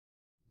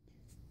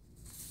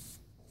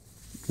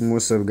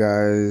What's up,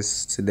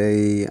 guys?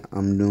 Today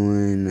I'm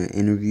doing an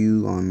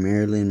interview on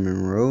Marilyn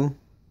Monroe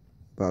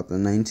about the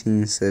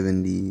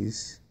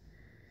 1970s.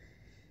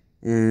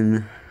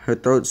 And her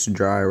throat's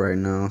dry right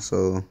now,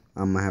 so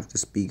I'm gonna have to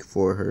speak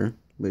for her.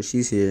 But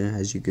she's here,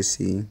 as you can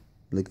see,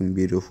 looking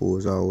beautiful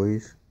as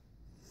always.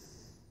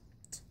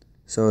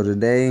 So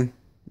today,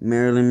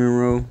 Marilyn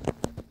Monroe,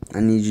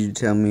 I need you to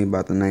tell me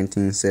about the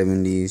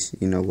 1970s,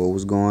 what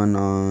was going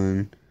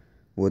on,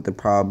 what the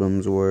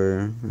problems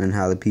were, and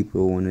how the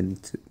people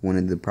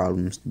wanted the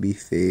problems to be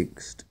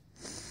fixed.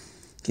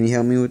 Can you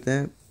help me with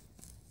that?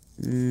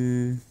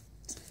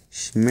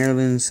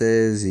 Marilyn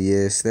says,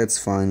 yes, that's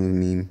fine with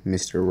me,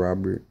 Mr.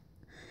 Robert.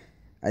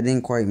 I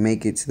didn't quite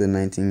make it to the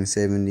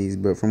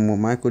 1970s, but from what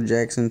Michael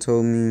Jackson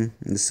told me,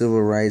 the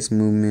civil rights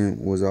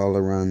movement was all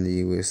around the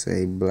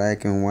USA.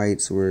 Black and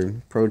whites were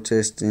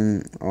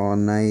protesting all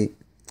night.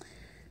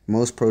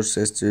 Most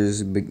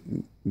protesters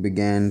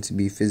began to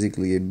be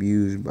physically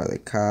abused by the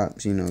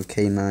cops,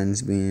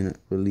 canines being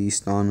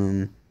released on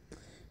them.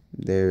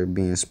 They're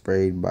being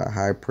sprayed by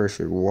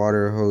high-pressured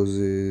water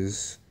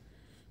hoses.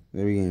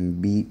 They're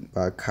getting beat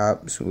by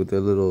cops with their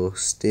little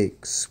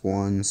sticks,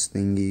 swan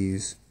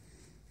thingies.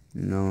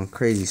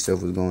 Crazy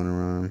stuff was going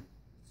around.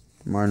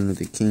 Martin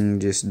Luther King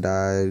just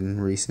died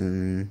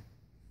recently.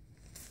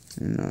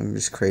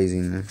 Just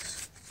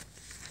craziness.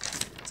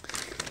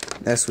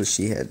 That's what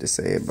she had to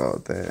say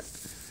about that.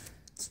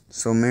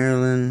 So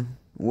Marilyn,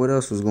 what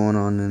else was going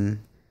on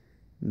in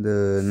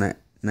the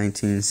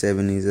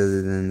 1970s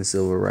other than the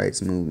civil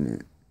rights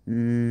movement?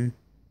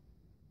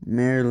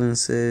 Marilyn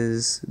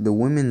says the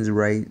women's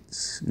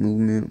rights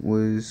movement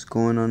was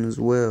going on as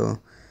well.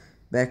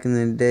 Back in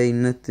the day,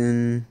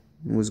 nothing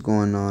was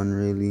going on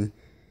really.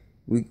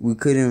 We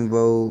couldn't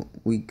vote.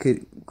 We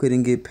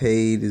couldn't get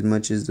paid as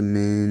much as the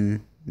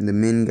men. The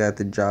men got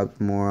the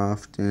jobs more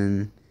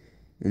often.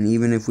 And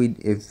even if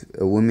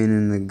a woman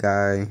and the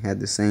guy had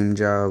the same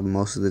job,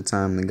 most of the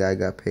time the guy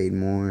got paid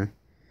more.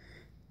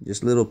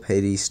 Just little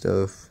petty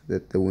stuff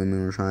that the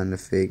women were trying to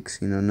fix,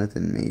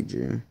 nothing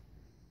major.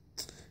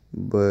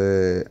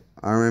 But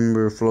I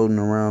remember floating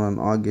around on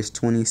August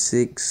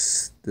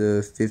 26th,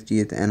 the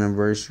 50th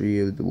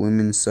anniversary of the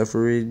women's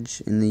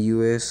suffrage in the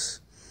U.S.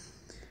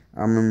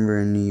 I remember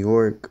in New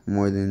York,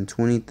 more than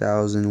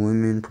 20,000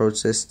 women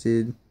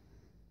protested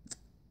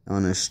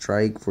on a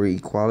strike for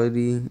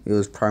equality. It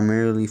was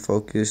primarily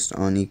focused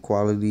on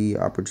equality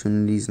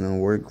opportunities in the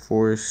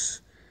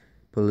workforce,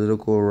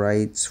 political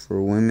rights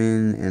for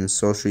women, and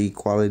social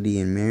equality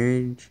in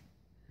marriage.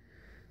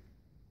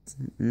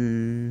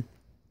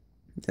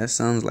 That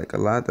sounds like a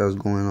lot that was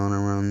going on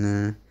around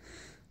there.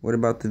 What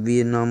about the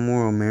Vietnam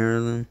War,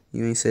 Marilyn?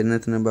 You ain't said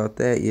nothing about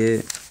that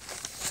yet.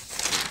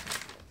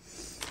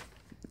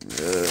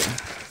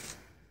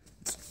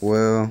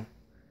 Well,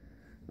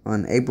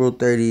 on April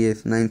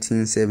 30th,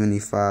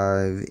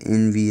 1975,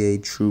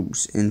 NVA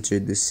troops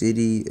entered the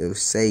city of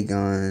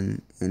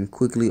Saigon and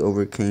quickly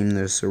overcame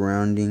their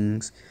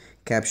surroundings,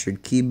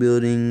 captured key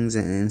buildings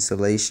and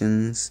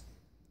installations.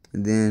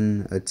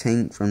 Then a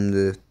tank from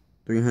the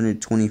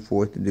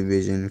 324th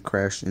Division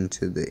crashed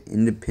into the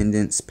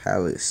Independence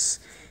Palace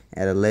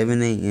at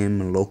 11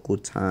 a.m. local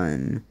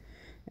time.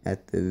 As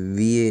the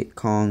Viet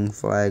Cong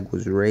flag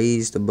was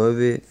raised above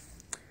it,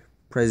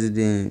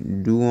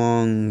 President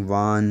Duong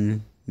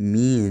Van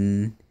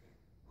Mien,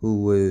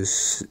 who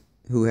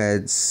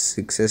had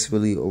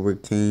successfully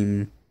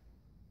overcame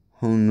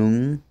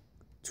Honung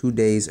 2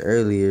 days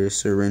earlier,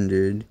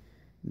 surrendered.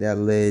 That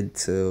led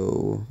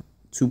to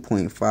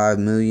 2.5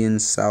 million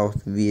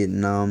South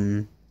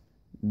Vietnamese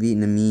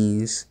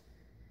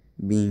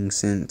being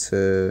sent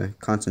to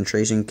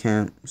concentration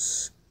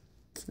camps,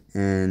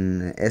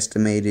 and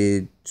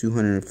estimated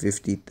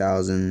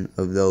 250,000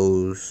 of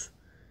those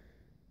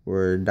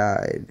were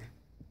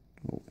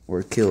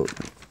killed.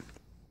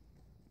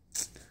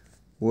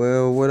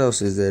 Well, what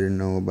else is there to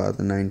know about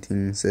the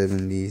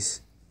 1970s?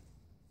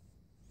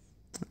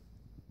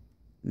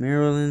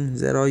 Marilyn,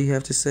 is that all you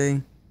have to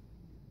say?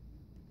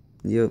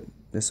 Yep,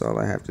 that's all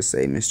I have to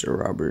say, Mr.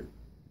 Robert.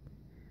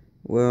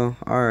 Well,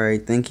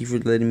 alright, thank you for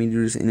letting me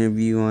do this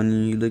interview on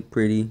you. You look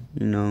pretty,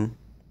 I'm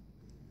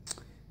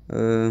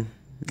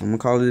gonna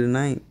call it a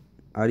night.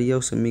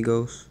 Adios,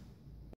 amigos.